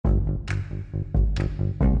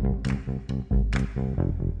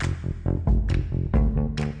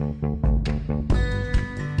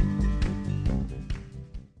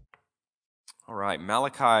right,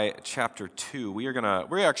 Malachi chapter 2.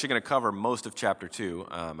 We're actually gonna cover most of chapter 2.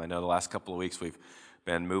 I know the last couple of weeks we've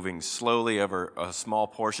been moving slowly over small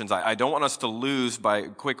portions. I don't want us to lose, by a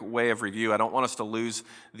quick way of review, I don't want us to lose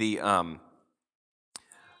the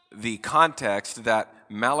context that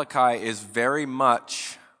Malachi is very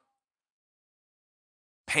much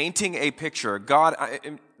painting a picture. God,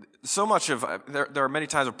 so much of there are many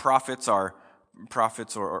times where prophets or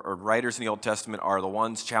writers in the Old Testament are the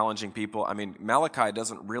ones challenging people. I mean, Malachi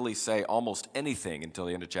doesn't really say almost anything until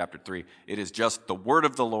the end of chapter 3. It is just the word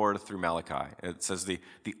of the Lord through Malachi. It says the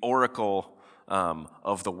oracle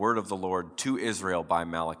of the word of the Lord to Israel by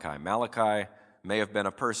Malachi. Malachi may have been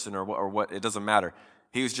a person or what, it doesn't matter.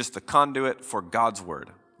 He was just the conduit for God's word.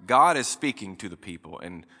 God is speaking to the people,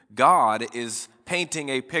 and God is painting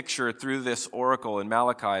a picture through this oracle in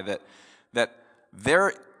Malachi that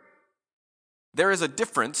there is a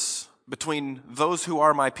difference between those who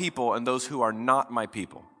are my people and those who are not my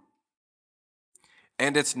people.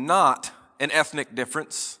 And it's not an ethnic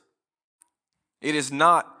difference. It is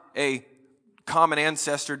not a common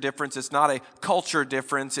ancestor difference. It's not a culture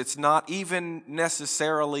difference. It's not even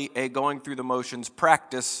necessarily a going through the motions,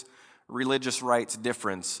 practice religious rites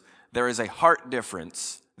difference. There is a heart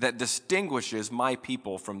difference that distinguishes my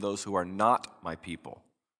people from those who are not my people.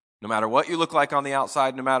 No matter what you look like on the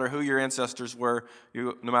outside, no matter who your ancestors were,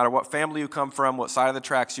 no matter what family you come from, what side of the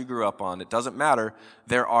tracks you grew up on, it doesn't matter.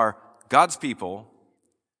 There are God's people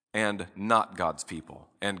and not God's people.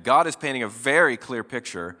 And God is painting a very clear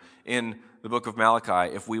picture in the book of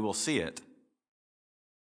Malachi, if we will see it,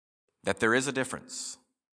 that there is a difference.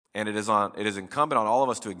 And it is incumbent on all of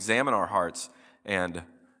us to examine our hearts and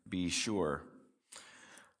be sure.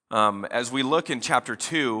 As we look in chapter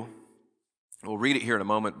 2, we'll read it here in a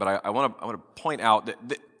moment, but I want to point out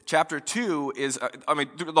that chapter 2 is,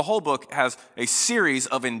 the whole book has a series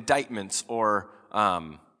of indictments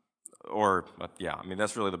that's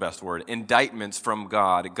really the best word, indictments from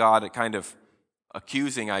God. God kind of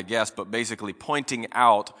accusing, I guess, but basically pointing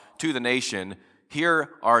out to the nation, here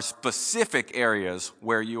are specific areas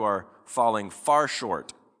where you are falling far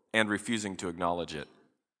short and refusing to acknowledge it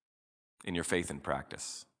in your faith and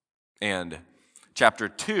practice. And chapter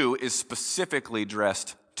 2 is specifically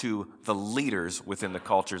addressed to the leaders within the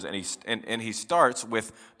cultures, and he starts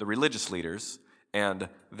with the religious leaders and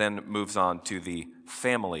then moves on to the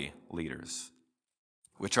family leaders,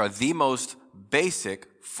 which are the most basic,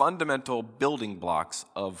 fundamental building blocks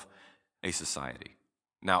of a society.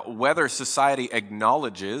 Now, whether society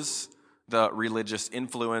acknowledges the religious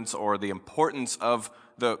influence or the importance of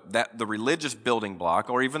the religious building block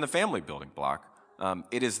or even the family building block,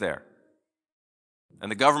 it is there.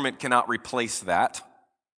 And the government cannot replace that.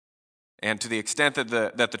 And to the extent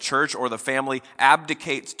that the church or the family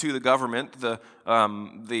abdicates to the government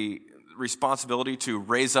the responsibility to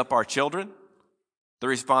raise up our children, the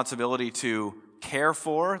responsibility to care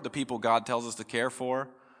for the people God tells us to care for,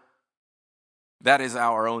 that is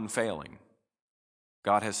our own failing.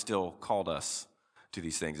 God has still called us to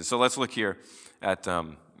these things. And so let's look here at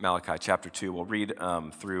Malachi chapter 2. We'll read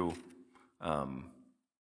through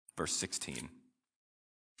verse 16.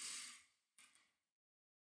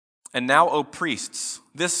 And now, O priests,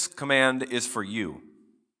 this command is for you.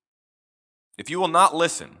 If you will not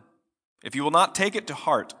listen, if you will not take it to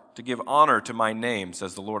heart to give honor to my name,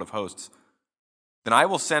 says the Lord of hosts, then I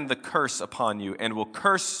will send the curse upon you and will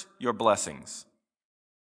curse your blessings.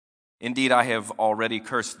 Indeed, I have already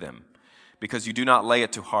cursed them, because you do not lay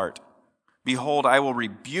it to heart. Behold, I will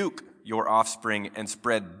rebuke your offspring and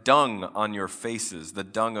spread dung on your faces, the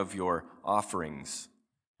dung of your offerings,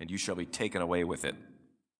 and you shall be taken away with it.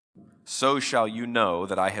 So shall you know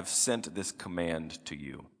that I have sent this command to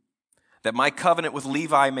you, that my covenant with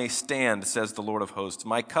Levi may stand, says the Lord of hosts.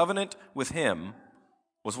 My covenant with him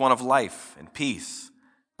was one of life and peace.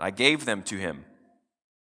 I gave them to him.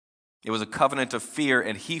 It was a covenant of fear,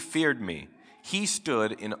 and he feared me. He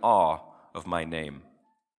stood in awe of my name.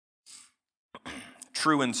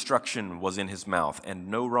 True instruction was in his mouth, and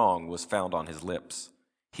no wrong was found on his lips.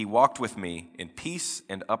 He walked with me in peace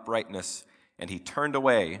and uprightness, and he turned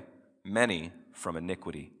away many from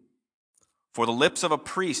iniquity. For the lips of a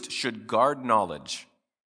priest should guard knowledge,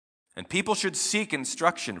 and people should seek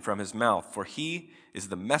instruction from his mouth, for he is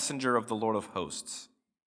the messenger of the Lord of hosts.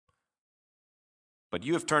 But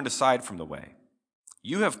you have turned aside from the way.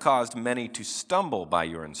 You have caused many to stumble by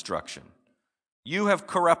your instruction. You have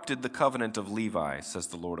corrupted the covenant of Levi, says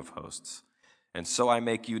the Lord of hosts. And so I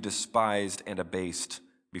make you despised and abased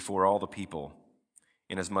before all the people,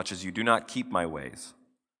 inasmuch as you do not keep my ways,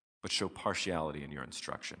 but show partiality in your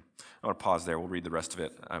instruction. I want to pause there. We'll read the rest of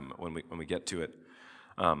it when we get to it.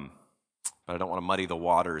 but I don't want to muddy the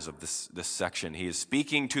waters of this section. He is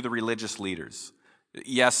speaking to the religious leaders.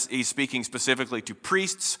 Yes, he's speaking specifically to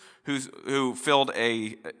priests who filled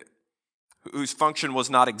whose function was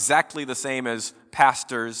not exactly the same as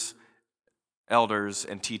pastors, elders,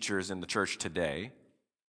 and teachers in the church today.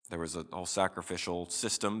 There was a whole sacrificial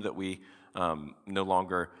system that we no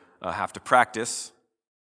longer have to practice.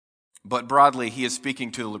 But broadly, he is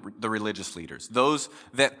speaking to the religious leaders, those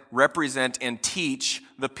that represent and teach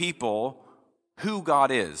the people who God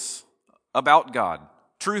is, about God,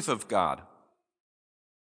 truth of God.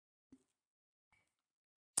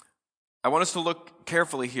 I want us to look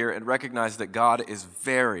carefully here and recognize that God is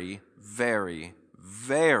very, very,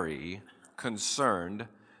 very concerned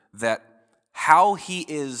that how he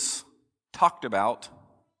is talked about,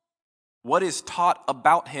 what is taught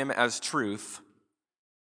about him as truth,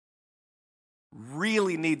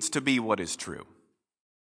 really needs to be what is true.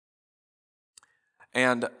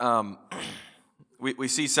 And we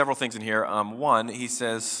see several things in here. One, he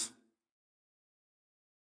says,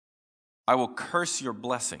 I will curse your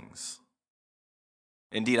blessings.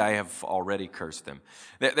 Indeed, I have already cursed them.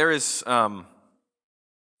 There is, I don't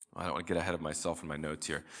want to get ahead of myself in my notes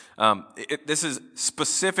here. This is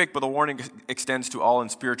specific, but the warning extends to all in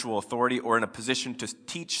spiritual authority or in a position to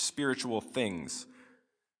teach spiritual things.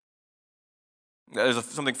 There's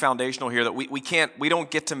something foundational here that we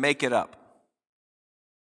don't get to make it up.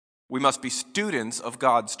 We must be students of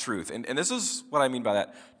God's truth. And this is what I mean by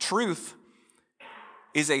that. Truth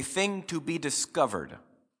is a thing to be discovered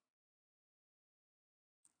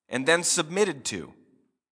and then submitted to.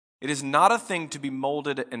 It is not a thing to be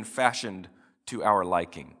molded and fashioned to our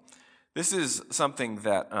liking. This is something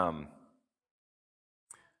that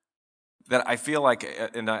that I feel like,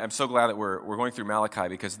 and I'm so glad that we're going through Malachi,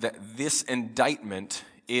 because this indictment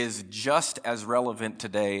is just as relevant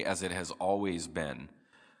today as it has always been.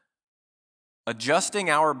 Adjusting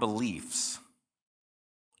our beliefs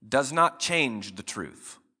does not change the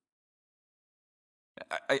truth.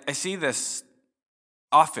 I see this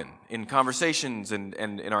often in conversations and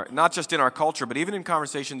in our, not just in our culture, but even in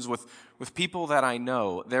conversations with people that I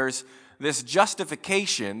know. There's this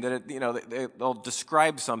justification that they'll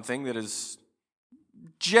describe something that is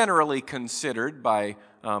generally considered by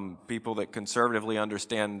people that conservatively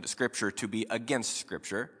understand Scripture to be against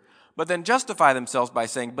Scripture, but then justify themselves by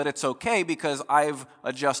saying, but it's okay because I've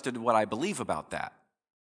adjusted what I believe about that.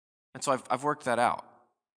 And so I've worked that out.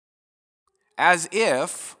 As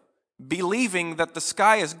if believing that the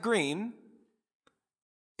sky is green,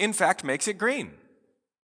 in fact, makes it green.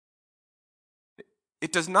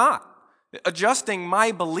 It does not. Adjusting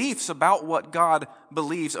my beliefs about what God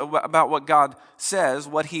believes, about what God says,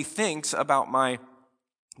 what he thinks about my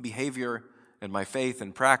behavior and my faith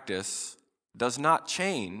and practice does not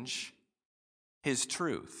change his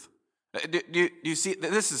truth. Do you see?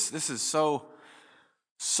 This is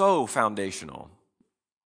so foundational.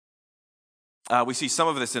 We see some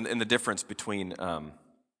of this in the difference between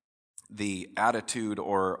the attitude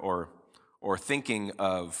or thinking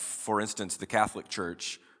of, for instance, the Catholic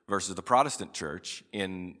Church versus the Protestant Church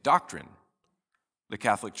in doctrine. The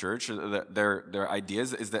Catholic Church, their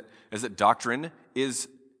ideas is that doctrine is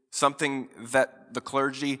something that the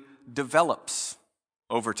clergy develops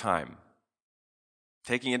over time,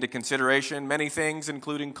 taking into consideration many things,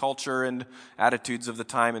 including culture and attitudes of the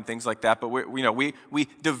time and things like that. But we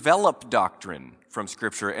develop doctrine from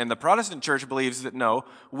Scripture, and the Protestant Church believes that no,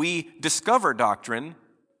 we discover doctrine.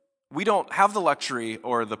 We don't have the luxury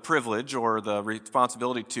or the privilege or the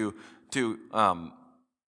responsibility to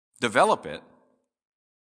develop it.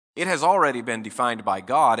 It has already been defined by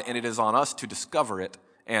God, and it is on us to discover it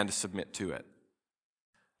and submit to it.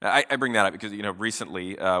 I bring that up because,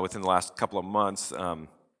 recently, within the last couple of months, I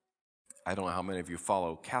don't know how many of you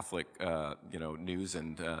follow Catholic, news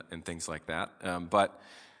and things like that, but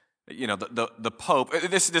the Pope.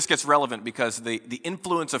 This gets relevant because the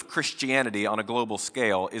influence of Christianity on a global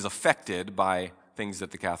scale is affected by things that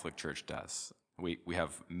the Catholic Church does. We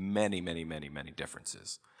have many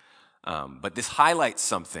differences, but this highlights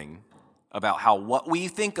something about how what we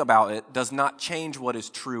think about it does not change what is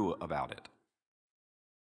true about it.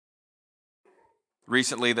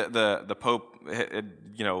 Recently, the Pope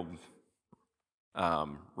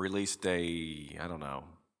released a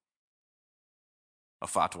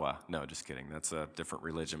fatwa. No, just kidding. That's a different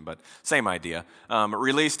religion, but same idea.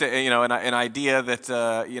 Released an idea that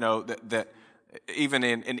that even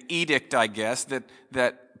in an edict, I guess,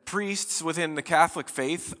 that priests within the Catholic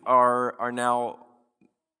faith are now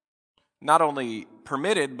not only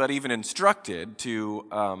permitted but even instructed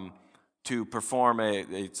to perform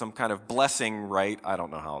some kind of blessing rite. I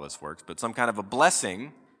don't know how this works, but some kind of a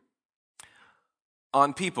blessing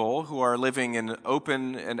on people who are living an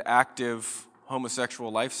open and active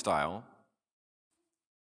homosexual lifestyle,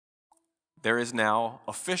 there is now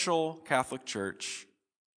official Catholic Church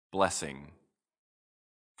blessing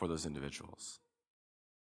for those individuals.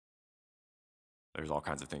 There's all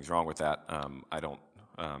kinds of things wrong with that.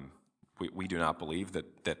 We do not believe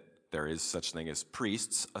that there is such thing as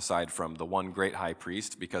priests aside from the one great high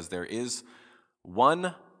priest, because there is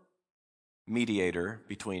one mediator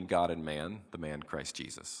between God and man, the man Christ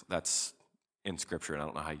Jesus. That's in Scripture, and I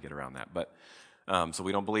don't know how you get around that. But so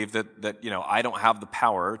we don't believe that I don't have the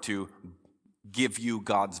power to give you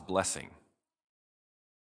God's blessing.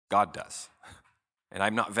 God does, and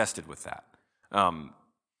I'm not vested with that.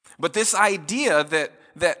 But this idea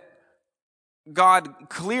that God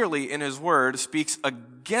clearly in His Word speaks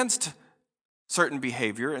against certain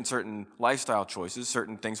behavior and certain lifestyle choices,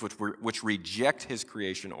 certain things which reject His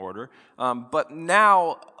creation order. But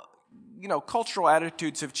now, cultural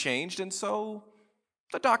attitudes have changed, and so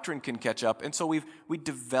the doctrine can catch up. And so we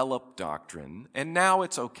develop doctrine, and now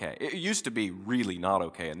it's okay. It used to be really not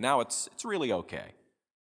okay, and now it's really okay.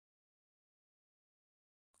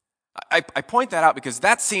 I point that out because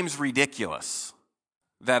that seems ridiculous,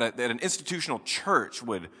 that an institutional church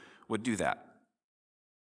would do that.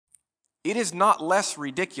 It is not less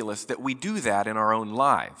ridiculous that we do that in our own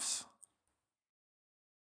lives.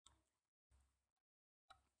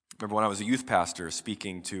 Remember when I was a youth pastor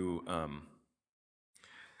speaking to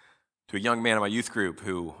a young man in my youth group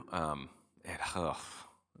who, I'm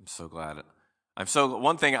so glad.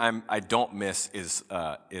 One thing I don't miss is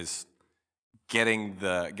getting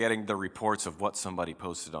the reports of what somebody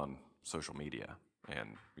posted on social media,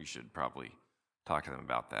 and you should probably talk to them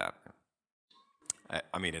about that.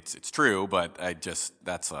 I mean, it's true, but I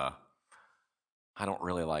don't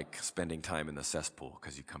really like spending time in the cesspool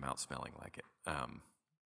because you come out smelling like it.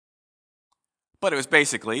 But it was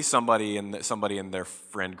basically somebody in their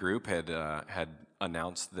friend group had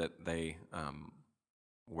announced that they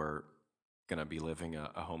were going to be living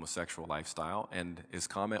a homosexual lifestyle, and his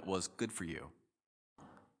comment was, "Good for you."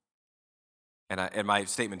 And my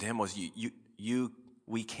statement to him was,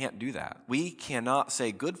 we can't do that. We cannot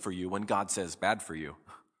say good for you when God says bad for you.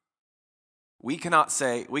 We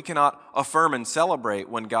cannot affirm and celebrate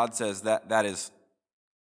when God says that is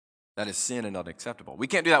sin and unacceptable. We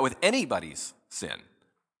can't do that with anybody's sin.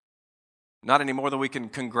 Not any more than we can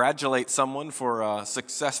congratulate someone for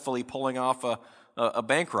successfully pulling off a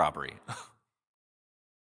bank robbery.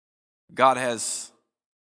 God has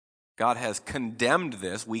condemned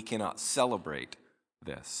this. We cannot celebrate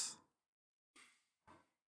this.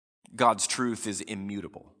 God's truth is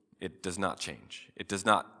immutable. It does not change.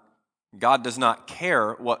 God does not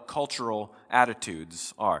care what cultural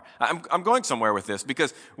attitudes are. I'm going somewhere with this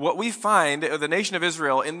because what we find, the nation of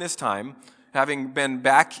Israel in this time, having been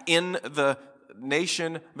back in the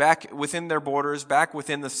nation, back within their borders, back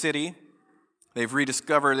within the city, they've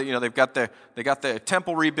rediscovered that they got the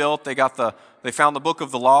temple rebuilt. They found the book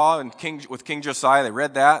of the law, and with King Josiah, they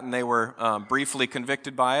read that, and they were briefly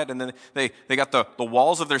convicted by it. And then they got the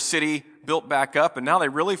walls of their city built back up, and now they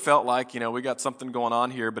really felt like we got something going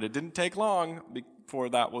on here. But it didn't take long before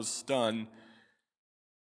that was done,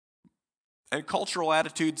 and cultural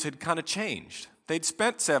attitudes had kind of changed. They'd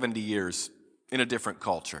spent 70 years in a different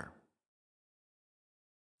culture.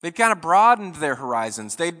 They'd kind of broadened their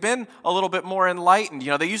horizons. They'd been a little bit more enlightened.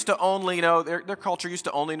 They used to only know, their culture used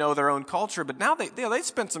to only know their own culture, but now they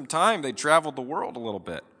spent some time. They traveled the world a little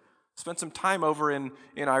bit. Spent some time over in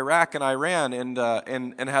Iraq and Iran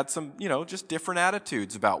and had some, just different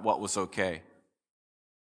attitudes about what was okay.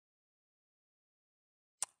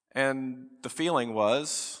 And the feeling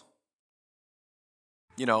was,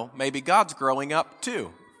 maybe God's growing up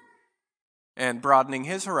too, and broadening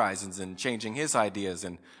His horizons and changing His ideas.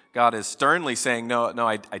 And God is sternly saying, no,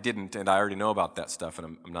 I didn't, and I already know about that stuff,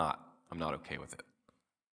 and I'm not okay with it.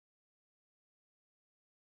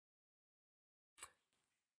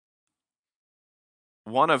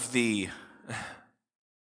 One of the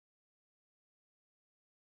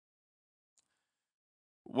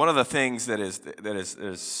things that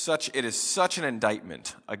is such an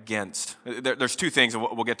indictment against. There's two things, and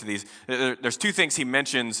we'll get to these. There's two things he'll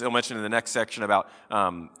mention in the next section about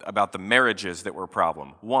the marriages that were a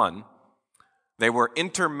problem. One, they were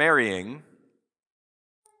intermarrying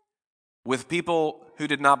with people who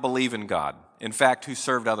did not believe in God. In fact, who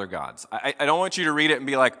served other gods. I don't want you to read it and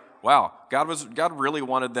be like, wow, God really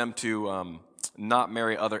wanted them to not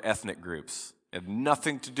marry other ethnic groups. It had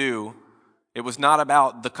nothing to do. It was not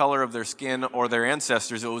about the color of their skin or their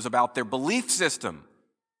ancestors. It was about their belief system.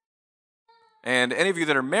 And any of you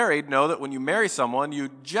that are married know that when you marry someone, you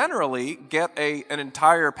generally get an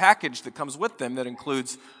entire package that comes with them that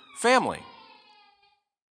includes family.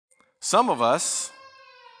 For some of us,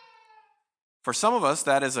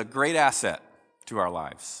 that is a great asset to our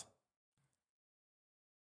lives.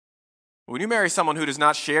 When you marry someone who does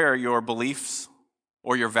not share your beliefs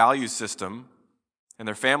or your value system, and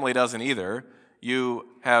their family doesn't either, you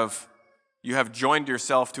have joined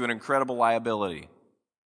yourself to an incredible liability.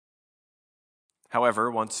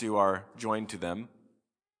 However, once you are joined to them,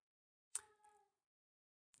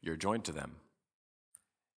 you're joined to them.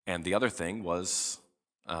 And the other thing was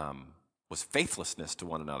faithlessness to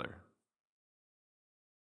one another.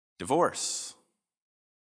 Divorce,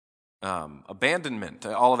 abandonment,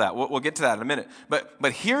 all of that. We'll get to that in a minute.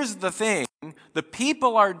 But here's the thing. The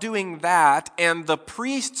people are doing that, and the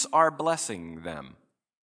priests are blessing them.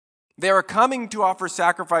 They are coming to offer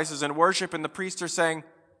sacrifices and worship, and the priests are saying,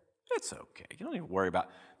 it's okay. You don't even worry about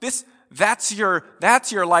this. That's your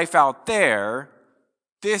life out there.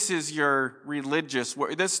 This is your religious.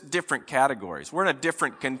 This different categories. We're in a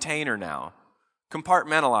different container now.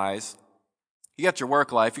 Compartmentalize. You got your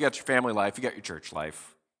work life. You got your family life. You got your church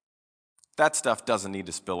life. That stuff doesn't need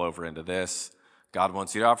to spill over into this. God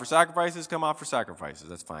wants you to offer sacrifices. Come offer sacrifices.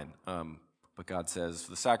 That's fine. But God says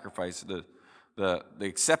the sacrifice, the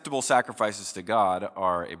acceptable sacrifices to God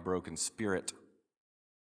are a broken spirit,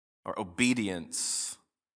 or obedience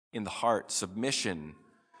in the heart, submission.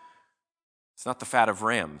 It's not the fat of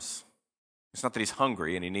rams. It's not that he's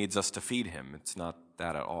hungry and he needs us to feed him. It's not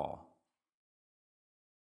that at all.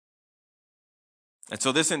 And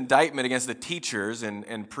so this indictment against the teachers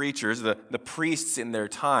and preachers, the priests in their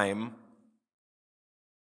time,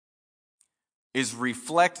 it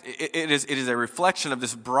is a reflection of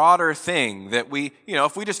this broader thing that we,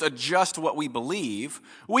 if we just adjust what we believe,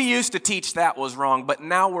 we used to teach that was wrong, but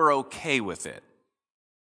now we're okay with it.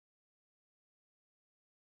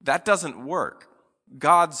 That doesn't work.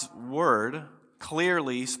 God's word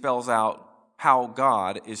clearly spells out how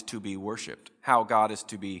God is to be worshiped, how God is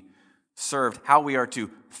to be served, how we are to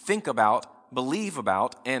think about, believe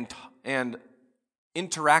about, and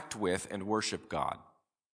interact with and worship God.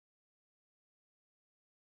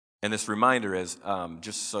 And this reminder is,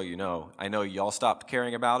 just so you know, I know y'all stopped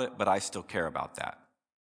caring about it, but I still care about that.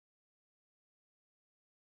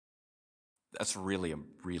 That's really,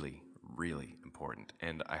 really, really important.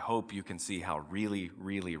 And I hope you can see how really,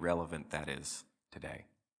 really relevant that is today.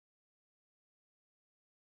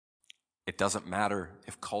 It doesn't matter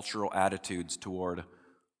if cultural attitudes toward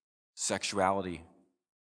sexuality,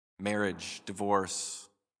 marriage, divorce,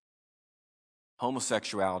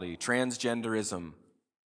 homosexuality, transgenderism,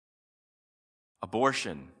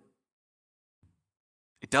 abortion.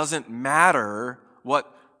 It doesn't matter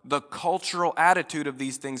what the cultural attitude of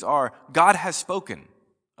these things are. God has spoken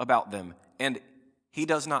about them, and he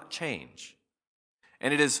does not change.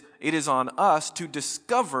 And it is on us to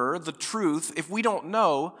discover the truth. If we don't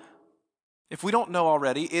know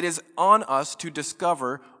already, it is on us to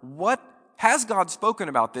discover what has God spoken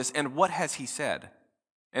about this and what has he said.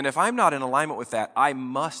 And if I'm not in alignment with that, I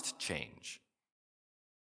must change.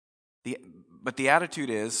 But the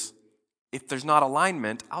attitude is, if there's not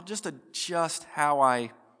alignment, I'll just adjust how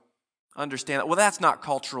I understand it. Well, that's not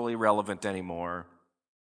culturally relevant anymore.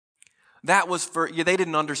 That was they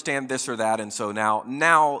didn't understand this or that, and so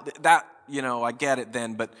now that, I get it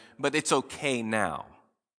then, but it's okay now.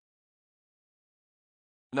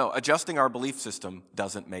 No, adjusting our belief system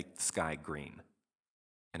doesn't make the sky green,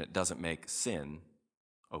 and it doesn't make sin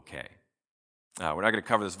okay. We're not going to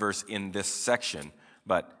cover this verse in this section,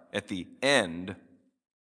 but at the end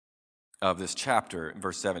of this chapter, in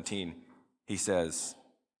verse 17, he says,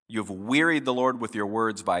 "You have wearied the Lord with your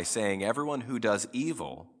words by saying, everyone who does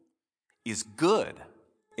evil is good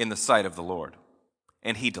in the sight of the Lord,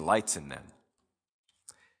 and he delights in them."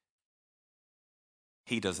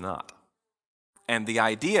 He does not. And the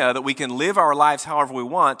idea that we can live our lives however we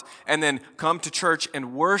want and then come to church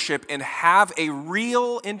and worship and have a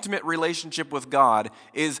real intimate relationship with God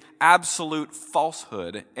is absolute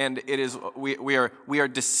falsehood. And it is we are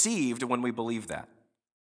deceived when we believe that.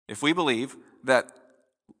 If we believe that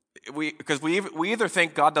because we either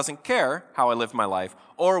think God doesn't care how I live my life,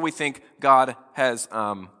 or we think God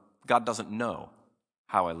doesn't know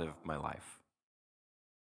how I live my life.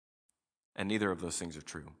 And neither of those things are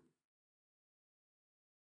true.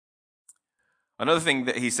 Another thing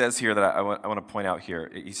that he says here that I want to point out here,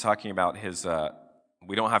 he's talking about his,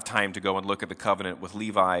 we don't have time to go and look at the covenant with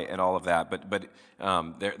Levi and all of that, but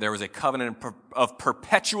there was a covenant of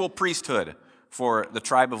perpetual priesthood for the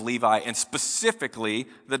tribe of Levi, and specifically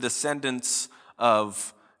the descendants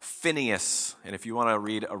of Phineas. And if you want to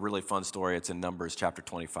read a really fun story, it's in Numbers chapter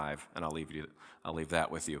 25, and I'll leave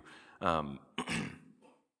that with you.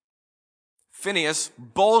 Phineas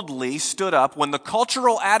boldly stood up when the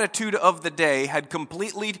cultural attitude of the day had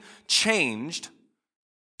completely changed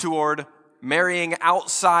toward marrying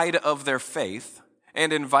outside of their faith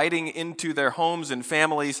and inviting into their homes and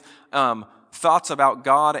families thoughts about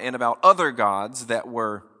God and about other gods that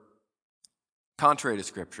were contrary to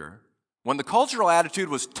Scripture. When the cultural attitude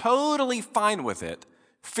was totally fine with it,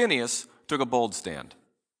 Phineas took a bold stand.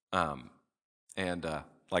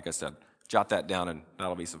 Like I said, jot that down, and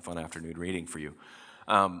that'll be some fun afternoon reading for you.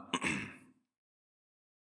 But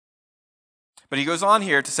he goes on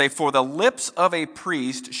here to say, "For the lips of a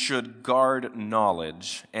priest should guard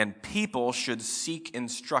knowledge, and people should seek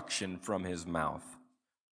instruction from his mouth,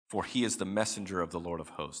 for he is the messenger of the Lord of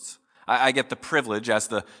hosts." I get the privilege as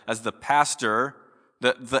the pastor,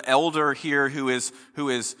 the elder here who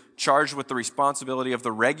is charged with the responsibility of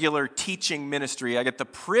the regular teaching ministry. I get the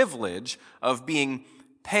privilege of being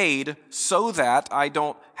paid so that I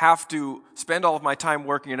don't have to spend all of my time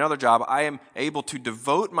working another job. I am able to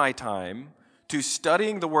devote my time to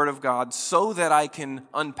studying the Word of God so that I can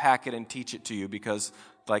unpack it and teach it to you, because,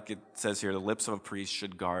 like it says here, the lips of a priest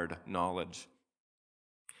should guard knowledge.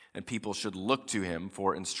 And people should look to him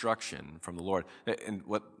for instruction from the Lord. And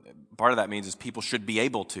what part of that means is people should be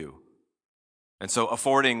able to. And so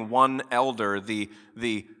affording one elder the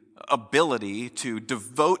ability to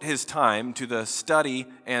devote his time to the study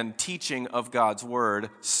and teaching of God's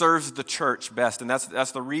word serves the church best, and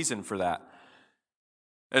that's the reason for that.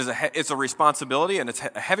 It's a responsibility, and it's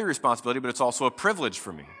a heavy responsibility, but it's also a privilege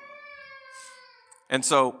for me. And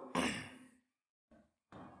so,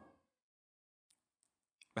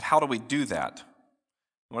 but how do we do that?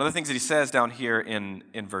 One of the things that he says down here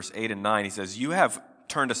in verse 8 and 9, he says, "You have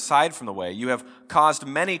turned aside from the way. You have caused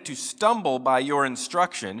many to stumble by your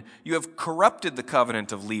instruction. You have corrupted the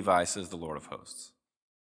covenant of Levi, says the Lord of hosts."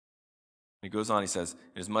 He goes on, he says,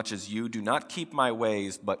 "Inasmuch as you do not keep my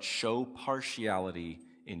ways, but show partiality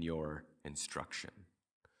in your instruction."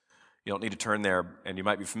 You don't need to turn there, and you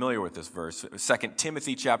might be familiar with this verse. 2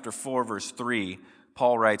 Timothy chapter 4, verse 3,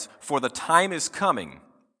 Paul writes, "For the time is coming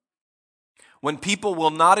when people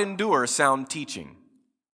will not endure sound teaching,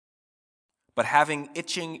 but having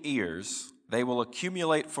itching ears, they will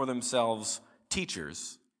accumulate for themselves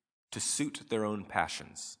teachers to suit their own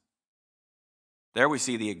passions." There we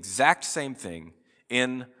see the exact same thing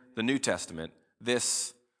in the New Testament,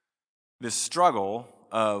 this struggle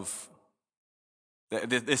of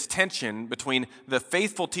this tension between the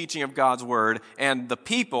faithful teaching of God's word and the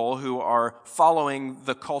people who are following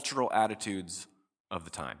the cultural attitudes of the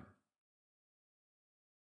time.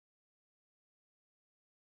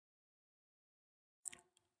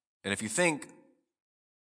 And if you think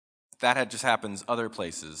that just happens other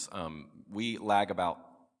places, we lag about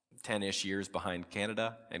 10-ish years behind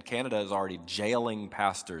Canada, and Canada is already jailing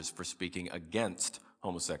pastors for speaking against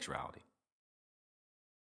homosexuality.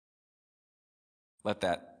 Let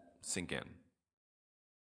that sink in.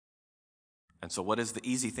 And so what is the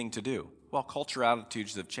easy thing to do? Well, cultural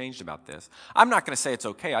attitudes have changed about this. I'm not going to say it's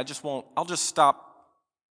okay. I'll just stop.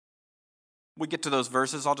 We get to those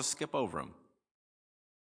verses, I'll just skip over them.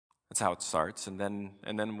 That's how it starts, and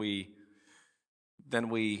then we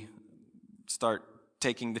start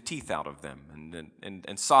taking the teeth out of them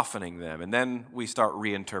and softening them, and then we start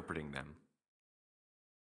reinterpreting them.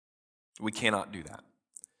 We cannot do that.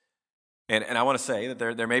 And I want to say that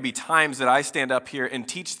there may be times that I stand up here and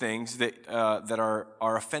teach things that are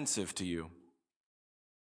offensive to you.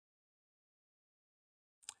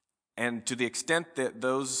 And to the extent that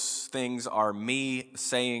those things are me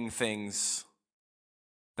saying things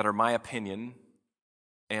that are my opinion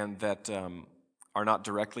and that are not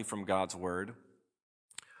directly from God's word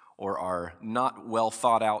or are not well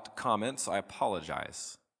thought out comments, I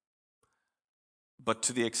apologize. But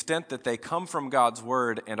to the extent that they come from God's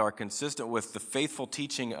word and are consistent with the faithful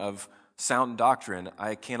teaching of sound doctrine,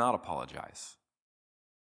 I cannot apologize.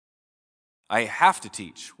 I have to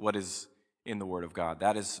teach what is in the word of God.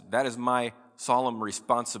 That is my solemn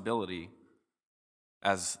responsibility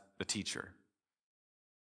as the teacher.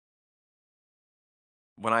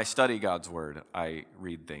 When I study God's word, I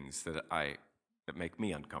read things that make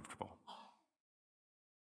me uncomfortable.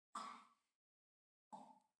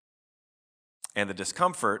 And the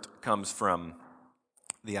discomfort comes from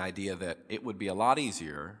the idea that it would be a lot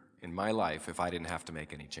easier in my life if I didn't have to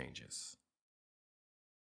make any changes.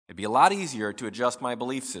 It'd be a lot easier to adjust my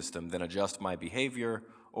belief system than adjust my behavior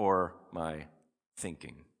or my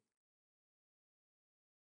thinking.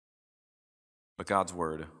 But God's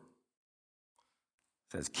word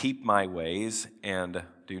It says, keep my ways and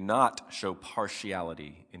do not show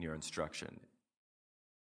partiality in your instruction.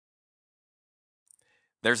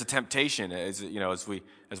 There's a temptation as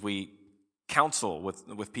we counsel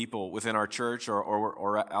with people within our church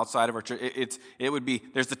or outside of our church.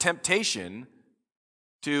 There's the temptation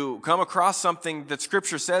to come across something that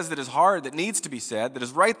Scripture says that is hard, that needs to be said, that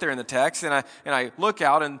is right there in the text, and I look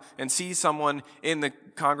out and see someone in the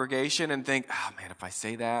congregation and think, oh man, if I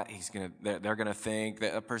say that, they're gonna think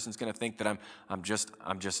that a person's gonna think that I'm just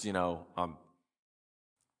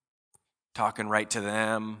talking right to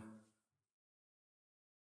them.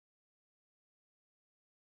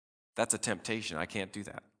 That's a temptation. I can't do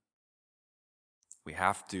that. We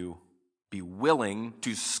have to be willing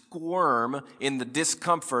to squirm in the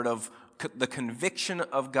discomfort of the conviction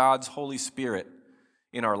of God's Holy Spirit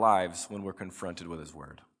in our lives when we're confronted with His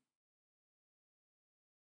Word.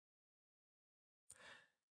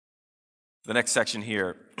 The next section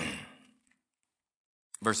here,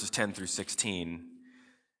 verses 10 through 16,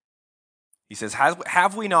 he says,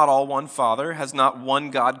 have we not all one Father? Has not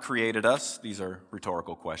one God created us? These are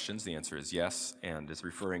rhetorical questions. The answer is yes, and is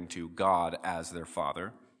referring to God as their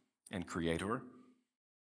Father and Creator.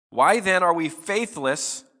 Why then are we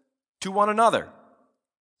faithless to one another,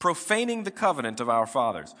 profaning the covenant of our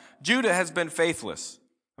fathers? Judah has been faithless.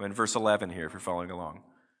 I'm in verse 11 here if you're following along.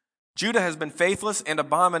 Judah has been faithless, and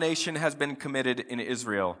abomination has been committed in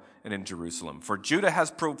Israel and in Jerusalem. For Judah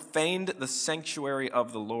has profaned the sanctuary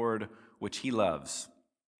of the Lord, which he loves,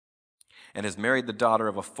 and has married the daughter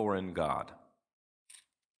of a foreign god.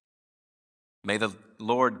 May the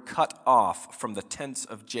Lord cut off from the tents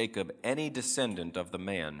of Jacob any descendant of the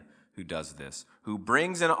man who does this, who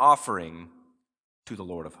brings an offering to the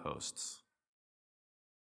Lord of hosts.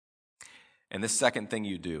 And this second thing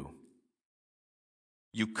you do,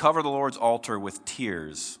 you cover the Lord's altar with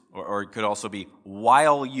tears, or it could also be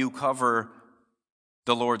while you cover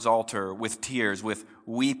the Lord's altar with tears, with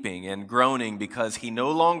weeping and groaning, because he no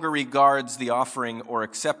longer regards the offering or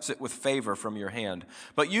accepts it with favor from your hand.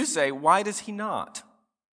 But you say, why does he not?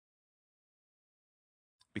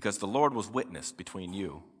 Because the Lord was witness between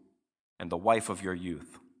you and the wife of your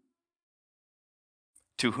youth,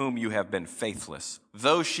 to whom you have been faithless,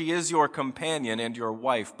 though she is your companion and your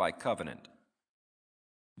wife by covenant.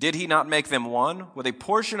 Did he not make them one, with a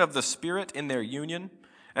portion of the Spirit in their union?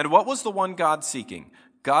 And what was the one God seeking?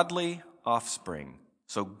 Godly offspring.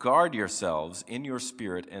 So guard yourselves in your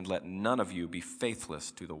spirit, and let none of you be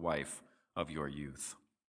faithless to the wife of your youth.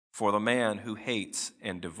 For the man who hates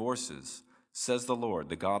and divorces, says the Lord,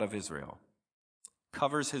 the God of Israel,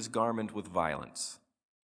 covers his garment with violence,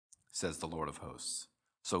 says the Lord of hosts.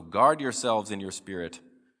 So guard yourselves in your spirit,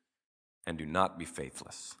 and do not be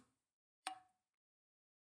faithless.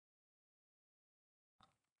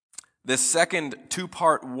 This second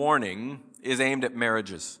two-part warning is aimed at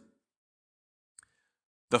marriages.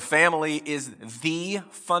 The family is the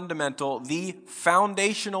fundamental, the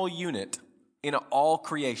foundational unit in all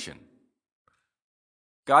creation.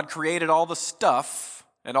 God created all the stuff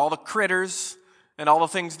and all the critters and all the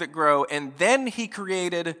things that grow, and then he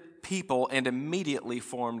created people and immediately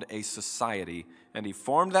formed a society. And he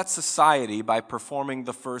formed that society by performing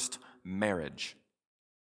the first marriage.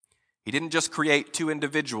 He didn't just create two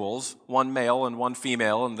individuals, one male and one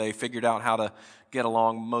female, and they figured out how to get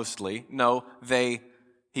along mostly. No,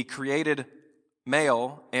 he created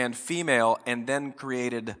male and female and then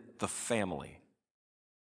created the family.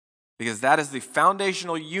 Because that is the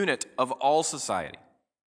foundational unit of all society.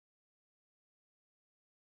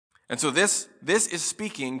 And so this is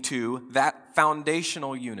speaking to that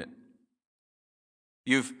foundational unit.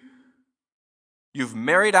 You've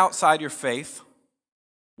married outside your faith,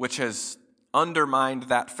 which has undermined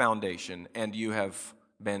that foundation, and you have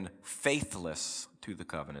been faithless to the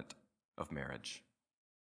covenant of marriage.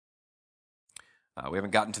 We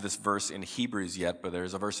haven't gotten to this verse in Hebrews yet, but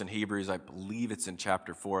there's a verse in Hebrews, I believe it's in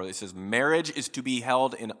chapter 4, it says, marriage is to be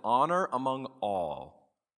held in honor among all,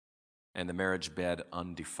 and the marriage bed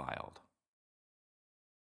undefiled.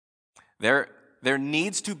 There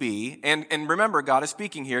needs to be, and remember, God is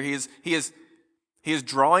speaking here, He is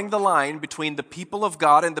drawing the line between the people of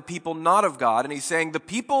God and the people not of God, and he's saying the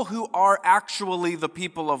people who are actually the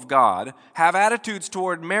people of God have attitudes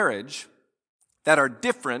toward marriage that are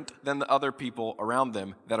different than the other people around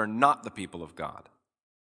them that are not the people of God.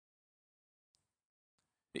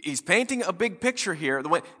 He's painting a big picture here.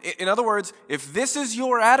 In other words, if this is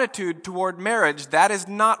your attitude toward marriage, that is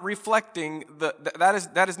not reflecting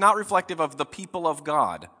that is not reflective of the people of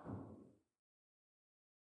God.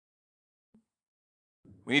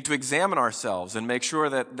 We need to examine ourselves and make sure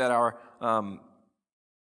that our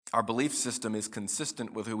Our belief system is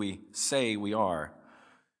consistent with who we say we are.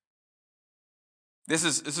 This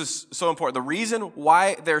is so important. The reason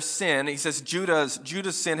why their sin, he says Judah's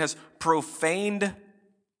sin has profaned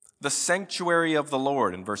the sanctuary of the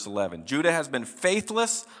Lord in verse 11. Judah has been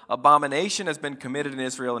faithless. Abomination has been committed in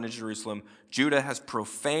Israel and in Jerusalem. Judah has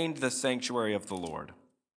profaned the sanctuary of the Lord.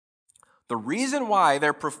 The reason why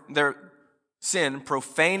their sin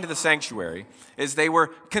profaned the sanctuary is they were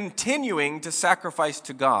continuing to sacrifice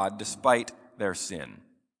to God despite their sin.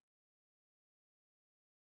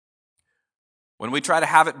 When we try to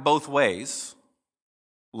have it both ways,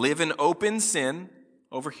 live in open sin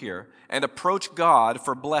over here and approach God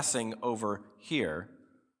for blessing over here,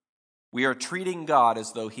 we are treating God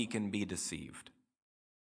as though he can be deceived.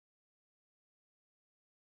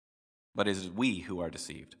 But it is we who are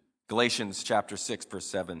deceived. Galatians chapter 6, verse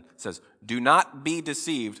 7 says, "Do not be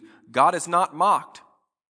deceived. God is not mocked.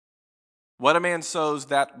 What a man sows,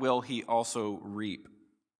 that will he also reap."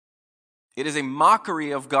 It is a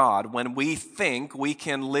mockery of God when we think we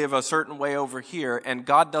can live a certain way over here and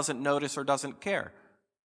God doesn't notice or doesn't care.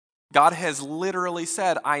 God has literally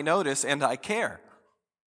said, "I notice and I care."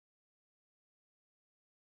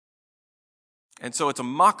 And so it's a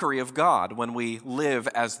mockery of God when we live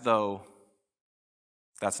as though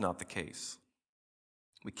that's not the case.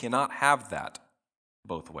 We cannot have that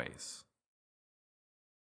both ways.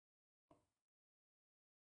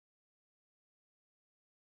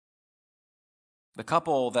 The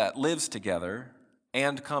couple that lives together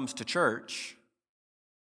and comes to church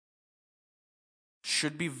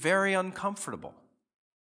should be very uncomfortable.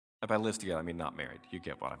 If I live together, I mean not married. You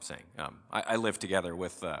get what I'm saying. I live together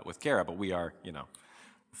with Kara, but we are,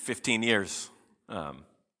 15 years.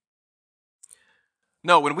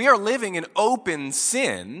 No, when we are living in open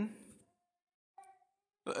sin,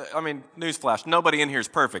 newsflash, nobody in here is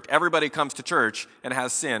perfect. Everybody comes to church and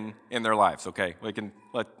has sin in their lives, okay?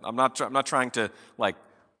 I'm not trying to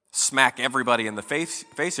smack everybody in the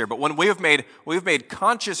face here, but when we've made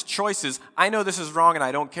conscious choices, I know this is wrong and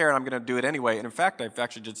I don't care and I'm going to do it anyway. And in fact, I've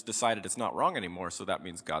actually just decided it's not wrong anymore, so that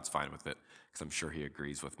means God's fine with it because I'm sure he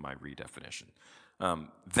agrees with my redefinition.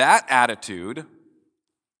 That attitude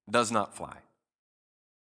does not fly.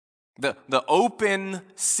 The open,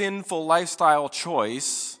 sinful lifestyle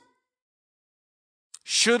choice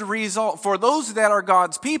should result, for those that are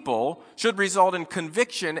God's people, should result in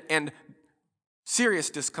conviction and serious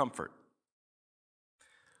discomfort.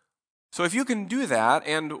 So if you can do that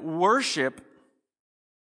and worship,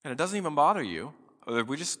 and it doesn't even bother you,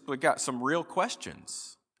 we got some real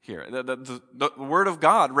questions here. The Word of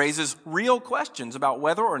God raises real questions about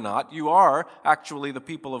whether or not you are actually the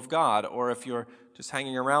people of God, or if you're just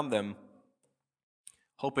hanging around them,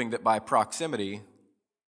 hoping that by proximity,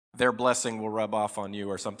 their blessing will rub off on you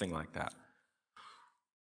or something like that.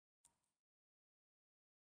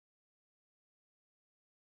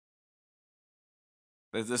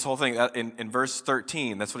 This whole thing, in verse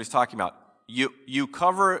 13, that's what he's talking about. You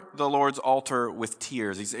cover the Lord's altar with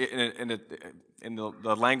tears. In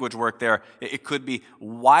the language work there, it could be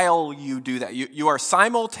while you do that. You are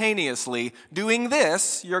simultaneously doing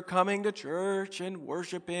this. You're coming to church and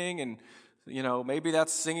worshiping, and maybe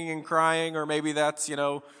that's singing and crying, or maybe that's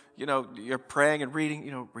you're praying and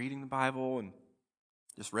reading the Bible. And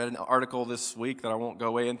just read an article this week that I won't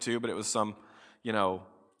go way into, but it was some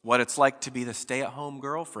what it's like to be the stay-at-home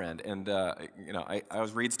girlfriend. And, I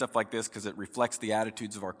always read stuff like this because it reflects the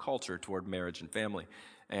attitudes of our culture toward marriage and family.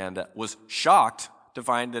 And was shocked to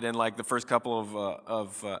find that in the first couple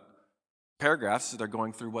of paragraphs, they're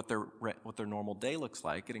going through what their normal day looks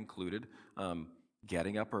like. It included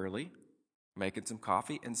getting up early, making some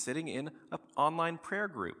coffee, and sitting in an online prayer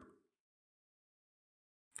group.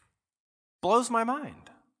 Blows my mind.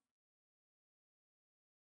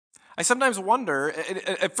 I sometimes wonder,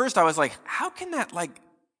 at first I was like, how can that,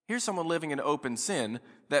 here's someone living in open sin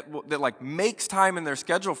that makes time in their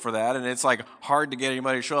schedule for that, and it's hard to get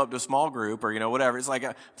anybody to show up to a small group or whatever. It's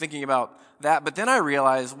thinking about that, but then I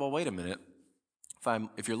realized, well, wait a minute.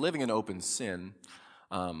 If you're living in open sin,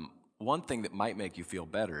 one thing that might make you feel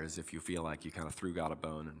better is if you feel like you kind of threw God a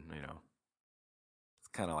bone, and it's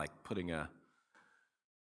kind of like putting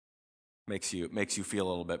makes you feel a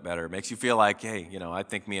little bit better. Makes you feel like, hey, I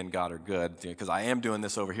think me and God are good because I am doing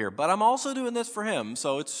this over here, but I'm also doing this for him,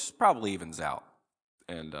 so it's probably evens out.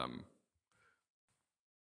 And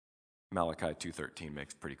Malachi 2:13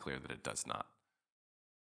 makes pretty clear that it does not.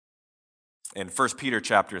 In 1 Peter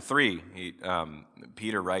chapter 3,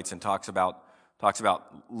 Peter writes and talks about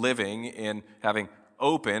living in having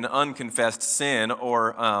open, unconfessed sin,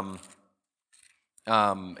 or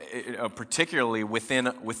particularly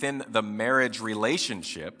within the marriage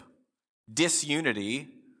relationship, disunity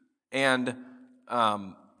and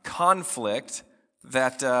conflict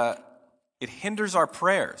that it hinders our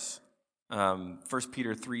prayers. 1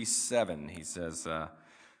 Peter 3:7, he says,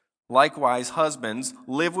 likewise, husbands,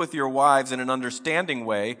 live with your wives in an understanding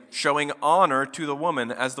way, showing honor to the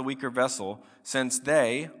woman as the weaker vessel, since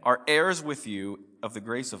they are heirs with you of the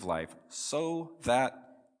grace of life, so that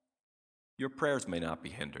your prayers may not be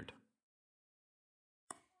hindered.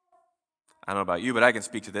 I don't know about you, but I can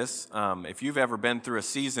speak to this. If you've ever been through a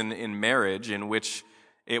season in marriage in which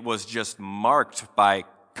it was just marked by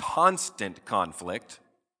constant conflict,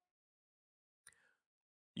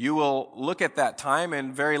 you will look at that time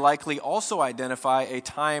and very likely also identify a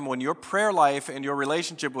time when your prayer life and your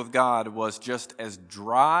relationship with God was just as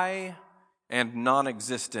dry and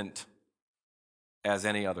non-existent as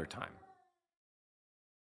any other time.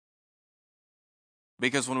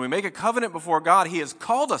 Because when we make a covenant before God, He has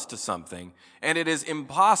called us to something, and it is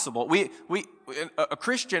impossible. A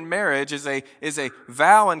Christian marriage is a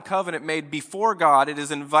vow and covenant made before God. It is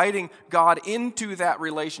inviting God into that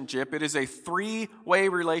relationship. It is a three-way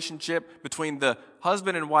relationship between the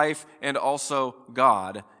husband and wife and also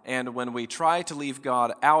God. And when we try to leave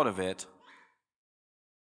God out of it,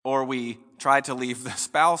 or we try to leave the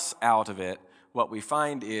spouse out of it, what we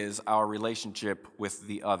find is our relationship with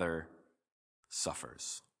the other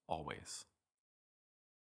suffers always.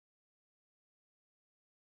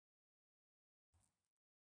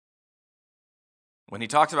 When he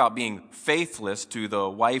talks about being faithless to the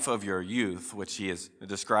wife of your youth, which he is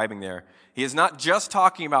describing there, he is not just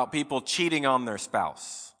talking about people cheating on their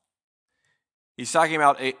spouse. He's talking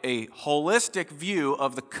about a holistic view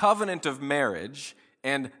of the covenant of marriage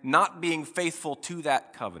and not being faithful to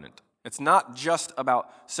that covenant. It's not just about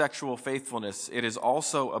sexual faithfulness. It is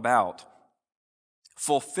also about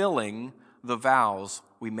fulfilling the vows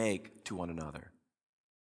we make to one another.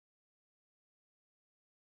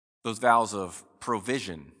 Those vows of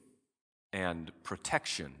provision and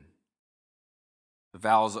protection, the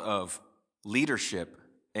vows of leadership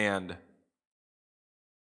and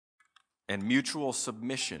mutual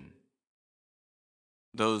submission,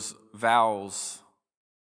 those vows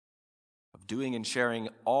of doing and sharing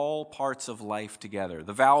all parts of life together,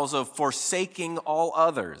 the vows of forsaking all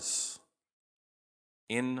others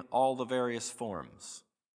in all the various forms.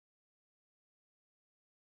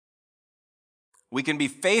 We can be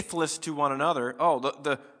faithless to one another. Oh, what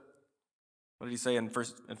did he say in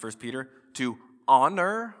First Peter? To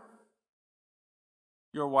honor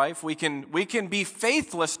your wife. We can be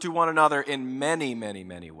faithless to one another in many, many,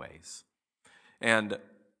 many ways. And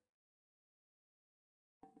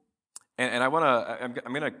I'm going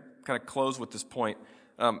to kind of close with this point.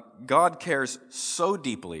 God cares so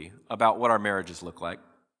deeply about what our marriages look like.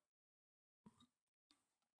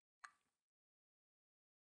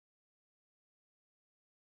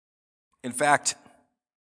 In fact,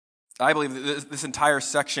 I believe that this entire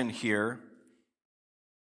section here,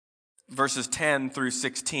 verses 10 through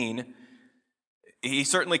 16, he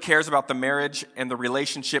certainly cares about the marriage and the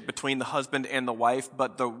relationship between the husband and the wife,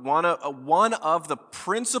 but one of the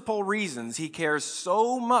principal reasons he cares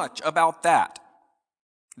so much about that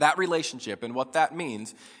relationship and what that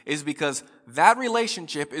means is because that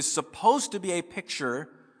relationship is supposed to be a picture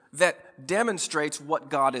that demonstrates what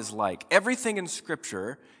God is like. Everything in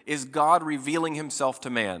Scripture is God revealing Himself to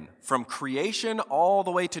man. From creation all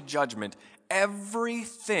the way to judgment,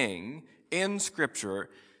 everything in Scripture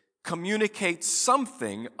communicates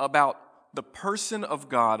something about the person of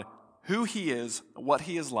God, who He is, what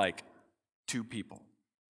He is like to people.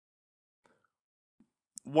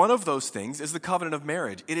 One of those things is the covenant of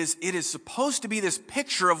marriage. It is supposed to be this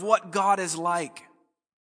picture of what God is like.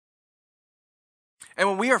 And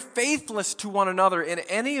when we are faithless to one another in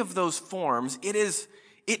any of those forms,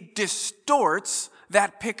 it distorts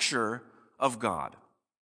that picture of God.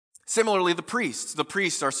 Similarly, the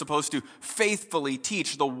priests are supposed to faithfully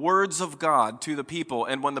teach the words of God to the people.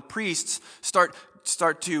 And when the priests start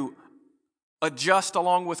to adjust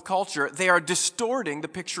along with culture, they are distorting the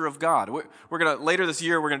picture of God. Later this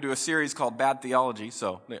year, we're going to do a series called Bad Theology.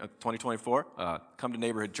 So 2024, come to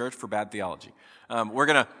Neighborhood Church for Bad Theology. We're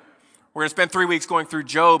going to spend 3 weeks going through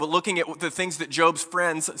Job, looking at the things that Job's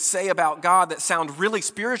friends say about God that sound really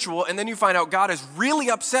spiritual, and then you find out God is really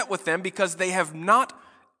upset with them because they have not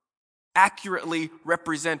accurately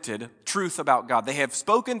represented truth about God. They have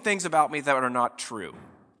spoken things about me that are not true.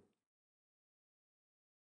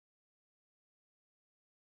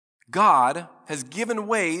 God has given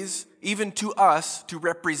ways, even to us, to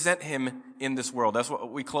represent Him in this world. That's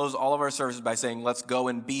what we close all of our services by saying, let's go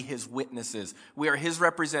and be his witnesses. We are his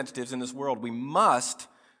representatives in this world. We must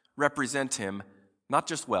represent him, not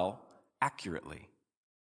just well, accurately.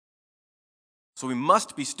 So we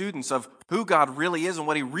must be students of who God really is and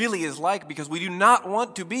what he really is like, because we do not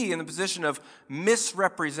want to be in the position of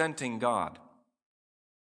misrepresenting God.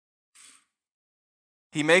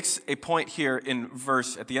 He makes a point here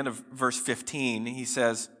at the end of verse 15. He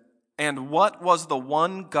says, "And what was the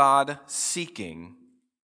one God seeking?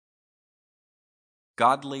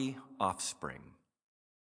 Godly offspring."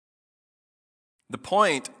 The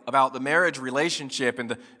point about the marriage relationship and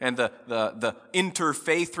the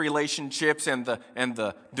interfaith relationships and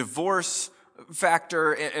the divorce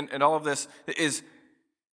factor and all of this is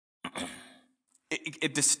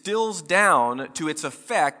it distills down to its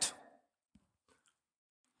effect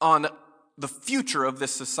on the future of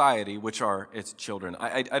this society, which are its children.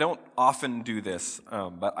 I don't often do this,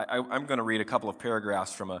 but I'm going to read a couple of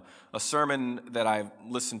paragraphs from a sermon that I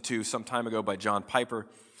listened to some time ago by John Piper.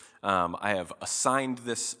 I have assigned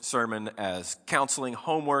this sermon as counseling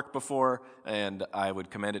homework before, and I would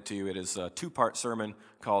commend it to you. It is a 2-part sermon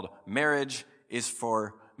called "Marriage is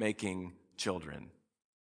for Making Children,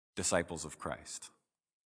 Disciples of Christ."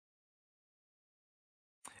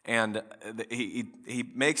 And he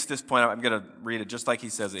makes this point. I'm going to read it just like he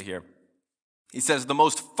says it here. He says, "The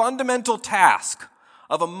most fundamental task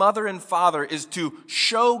of a mother and father is to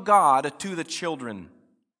show God to the children.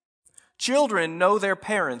 Children know their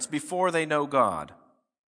parents before they know God.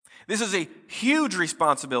 This is a huge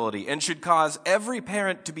responsibility and should cause every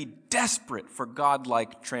parent to be desperate for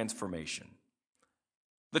God-like transformation.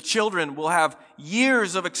 The children will have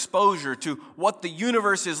years of exposure to what the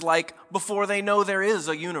universe is like before they know there is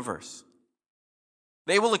a universe.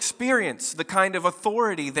 They will experience the kind of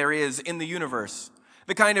authority there is in the universe,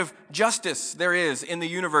 the kind of justice there is in the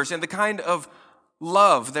universe, and the kind of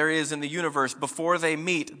love there is in the universe before they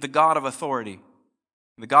meet the God of authority,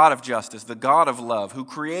 the God of justice, the God of love, who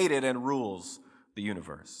created and rules the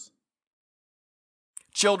universe.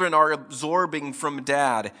 Children are absorbing from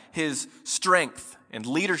Dad his strength and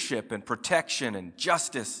leadership and protection and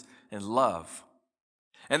justice and love.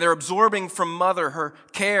 And they're absorbing from Mother her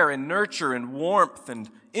care and nurture and warmth and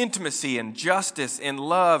intimacy and justice and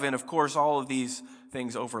love. And of course, all of these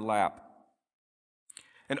things overlap.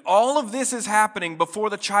 And all of this is happening before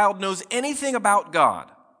the child knows anything about God.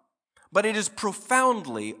 But it is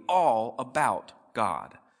profoundly all about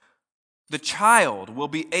God. The child will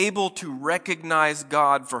be able to recognize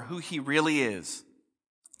God for who he really is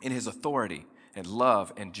in his authority and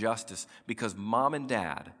love and justice, because mom and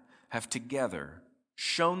dad have together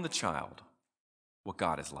shown the child what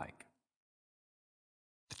God is like.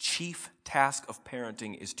 The chief task of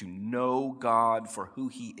parenting is to know God for who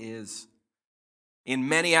he is in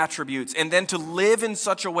many attributes, and then to live in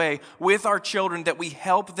such a way with our children that we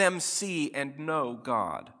help them see and know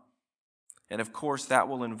God. And of course, that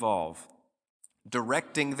will involve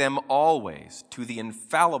directing them always to the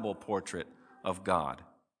infallible portrait of God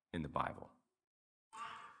in the Bible.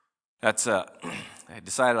 I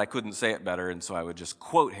decided I couldn't say it better, and so I would just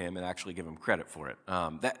quote him and actually give him credit for it.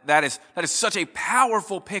 That is such a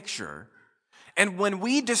powerful picture. And when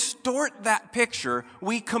we distort that picture,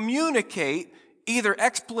 we communicate either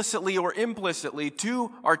explicitly or implicitly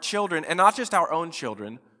to our children, and not just our own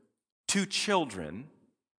children, to children.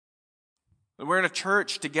 We're in a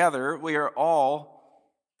church together. We are all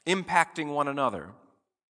impacting one another.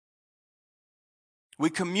 We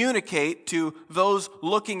communicate to those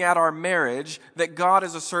looking at our marriage that God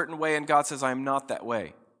is a certain way and God says, I'm not that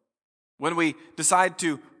way. When we decide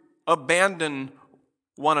to abandon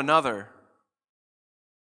one another,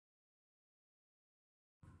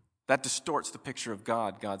 that distorts the picture of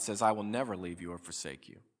God. God says, I will never leave you or forsake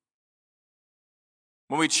you.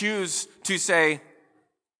 When we choose to say,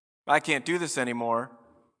 I can't do this anymore,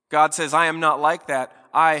 God says, I am not like that.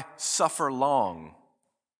 I suffer long.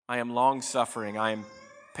 I am long-suffering. I am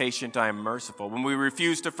patient. I am merciful. When we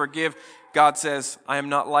refuse to forgive, God says, I am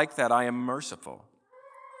not like that. I am merciful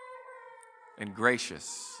and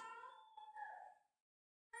gracious.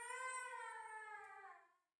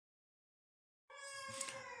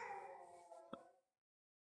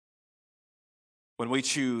 When we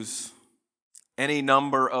choose any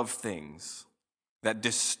number of things that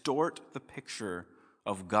distort the picture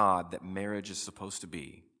of God that marriage is supposed to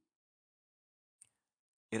be,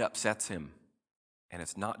 it upsets him. And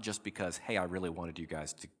it's not just because, hey, I really wanted you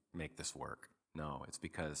guys to make this work. No, it's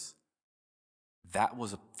because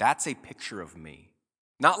that's a picture of me.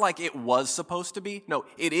 Not like it was supposed to be. No,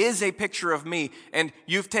 it is a picture of me, and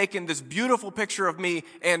you've taken this beautiful picture of me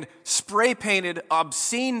and spray painted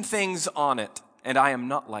obscene things on it, and I am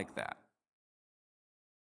not like that.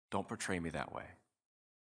 Don't portray me that way.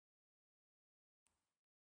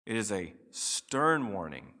 It is a stern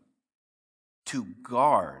warning to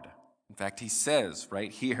guard. In fact, he says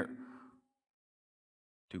right here,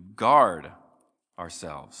 to guard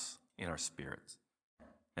ourselves in our spirits,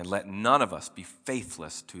 and let none of us be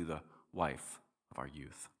faithless to the wife of our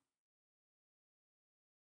youth.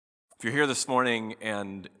 If you're here this morning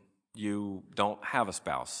and you don't have a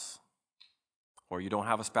spouse, or you don't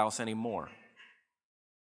have a spouse anymore,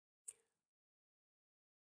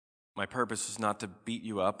 my purpose is not to beat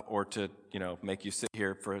you up or to, make you sit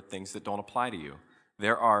here for things that don't apply to you.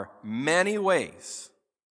 There are many ways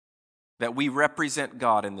that we represent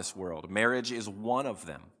God in this world. Marriage is one of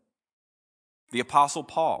them. The Apostle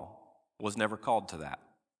Paul was never called to that.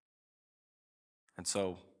 And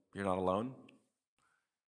so you're not alone,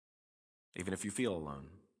 even if you feel alone.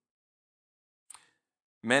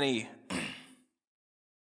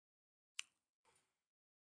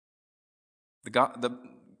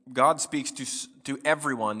 God speaks to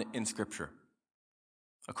everyone in Scripture,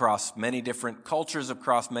 across many different cultures,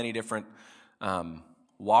 across many different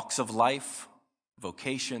walks of life,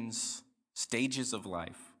 vocations, stages of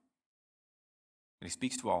life. And he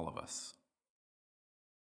speaks to all of us.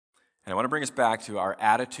 And I want to bring us back to our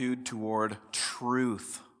attitude toward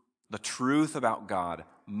truth. The truth about God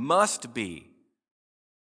must be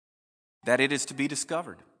that it is to be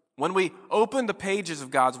discovered. When we open the pages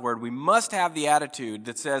of God's Word, we must have the attitude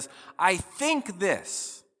that says, I think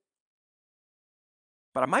this,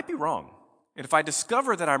 but I might be wrong. And if I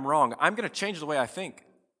discover that I'm wrong, I'm going to change the way I think.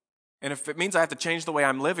 And if it means I have to change the way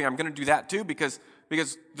I'm living, I'm going to do that too, because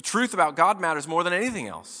the truth about God matters more than anything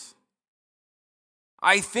else.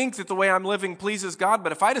 I think that the way I'm living pleases God,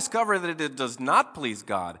 but if I discover that it does not please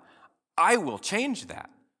God, I will change that.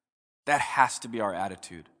 That has to be our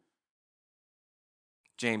attitude.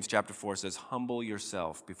 James chapter 4 says, humble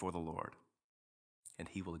yourself before the Lord, and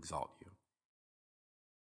he will exalt you.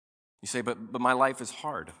 You say, but my life is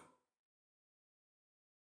hard.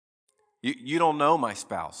 You don't know my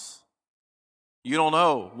spouse. You don't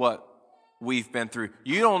know what we've been through.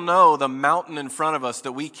 You don't know the mountain in front of us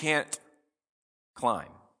that we can't climb.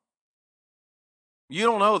 You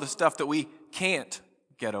don't know the stuff that we can't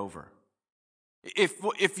get over.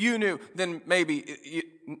 If you knew, then maybe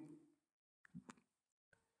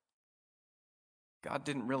God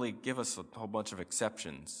didn't really give us a whole bunch of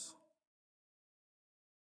exceptions.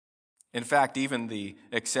 In fact, even the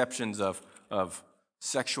exceptions of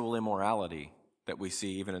sexual immorality that we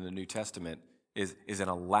see even in the New Testament is an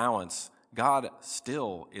allowance. God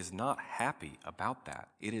still is not happy about that.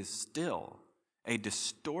 It is still a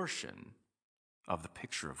distortion of the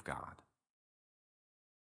picture of God.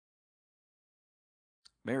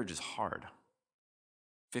 Marriage is hard.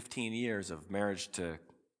 15 years of marriage to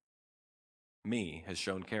me has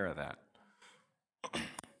shown care of that.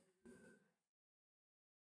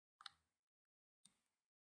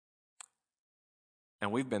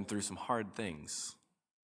 And we've been through some hard things.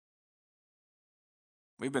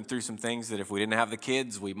 We've been through some things that if we didn't have the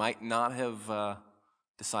kids, we might not have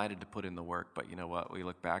decided to put in the work. But you know what? We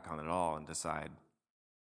look back on it all and decide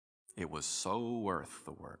it was so worth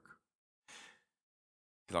the work.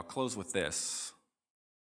 And I'll close with this.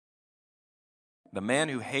 The man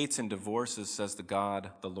who hates and divorces, says the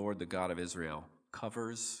Lord, the God of Israel,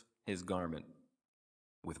 covers his garment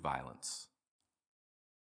with violence.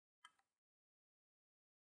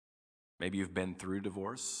 Maybe you've been through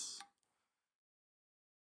divorce.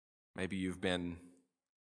 Maybe you've been,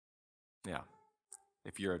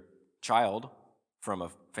 if you're a child from a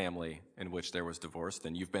family in which there was divorce,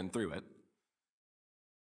 then you've been through it.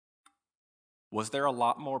 Was there a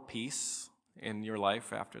lot more peace in your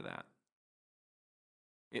life after that?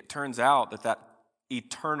 It turns out that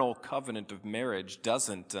eternal covenant of marriage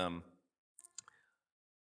doesn't, the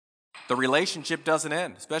relationship doesn't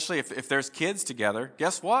end, especially if there's kids together.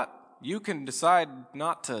 Guess what? You can decide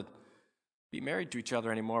not to be married to each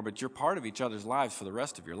other anymore, but you're part of each other's lives for the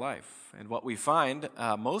rest of your life. And what we find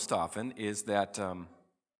most often is that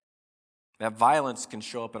that violence can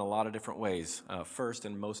show up in a lot of different ways. First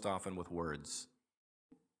and most often with words,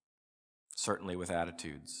 certainly with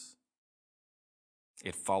attitudes.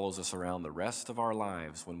 It follows us around the rest of our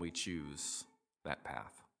lives when we choose that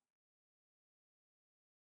path.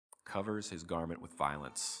 Covers his garment with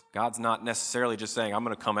violence. God's not necessarily just saying, I'm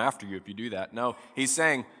going to come after you if you do that. No, he's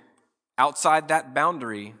saying outside that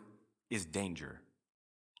boundary is danger.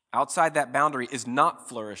 Outside that boundary is not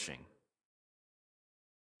flourishing.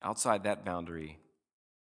 Outside that boundary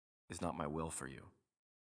is not my will for you.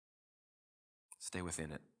 Stay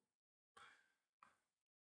within it.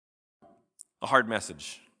 A hard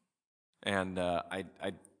message. And I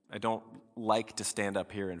don't like to stand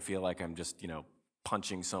up here and feel like I'm just,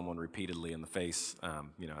 punching someone repeatedly in the face,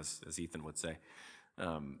 as Ethan would say,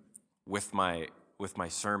 with my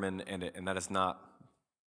sermon, and that is not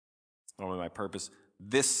normally my purpose.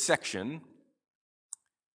 This section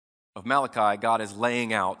of Malachi, God is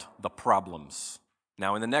laying out the problems.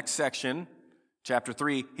 Now, in the next section, chapter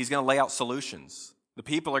 3, he's going to lay out solutions. The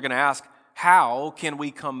people are going to ask, how can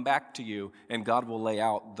we come back to you? And God will lay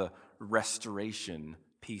out the restoration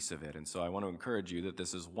piece of it. And so I want to encourage you that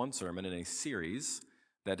this is one sermon in a series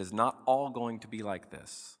that is not all going to be like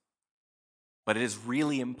this. But it is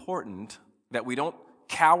really important that we don't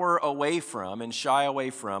cower away from and shy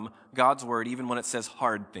away from God's word, even when it says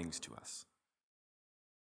hard things to us.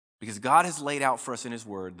 Because God has laid out for us in his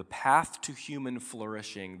word the path to human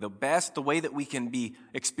flourishing, the way that we can you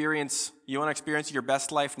want to experience your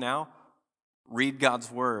best life now? Read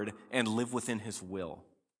God's word and live within his will.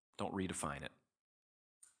 Don't redefine it.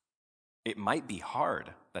 It might be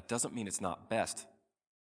hard. That doesn't mean it's not best.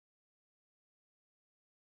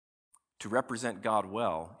 To represent God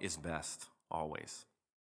well is best, always.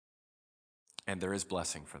 And there is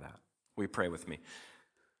blessing for that. We pray with me.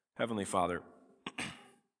 Heavenly Father,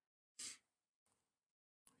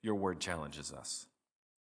 your word challenges us.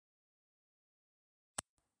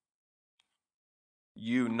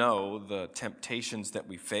 You know the temptations that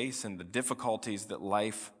we face and the difficulties that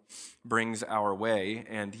life brings our way,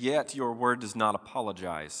 and yet your word does not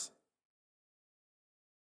apologize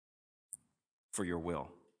for your will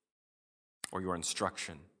or your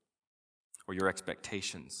instruction or your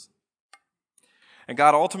expectations. And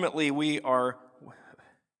God, ultimately, we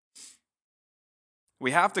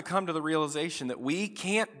have to come to the realization that we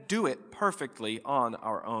can't do it perfectly on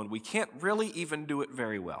our own. We can't really even do it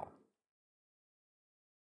very well.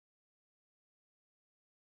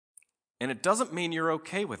 And it doesn't mean you're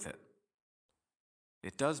okay with it.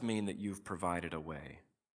 It does mean that you've provided a way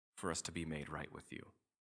for us to be made right with you.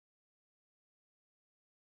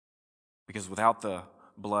 Because without the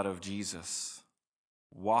blood of Jesus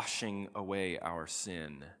washing away our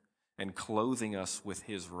sin and clothing us with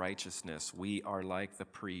his righteousness, we are like the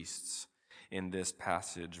priests in this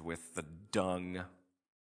passage with the dung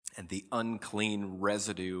and the unclean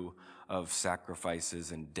residue of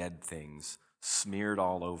sacrifices and dead things smeared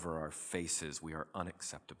all over our faces. We are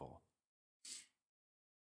unacceptable.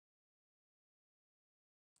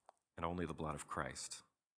 And only the blood of Christ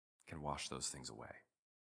can wash those things away.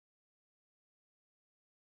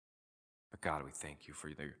 But God, we thank you for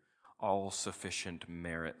your all-sufficient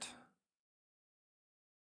merit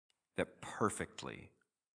that perfectly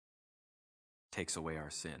takes away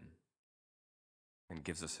our sin and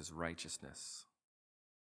gives us his righteousness.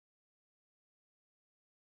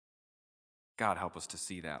 God, help us to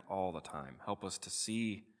see that all the time. Help us to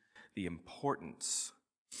see the importance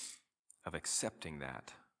of accepting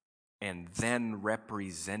that and then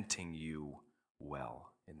representing you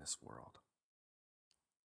well in this world.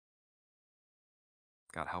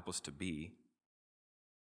 God, help us to be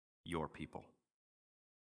your people.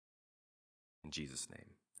 In Jesus' name,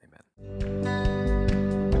 amen.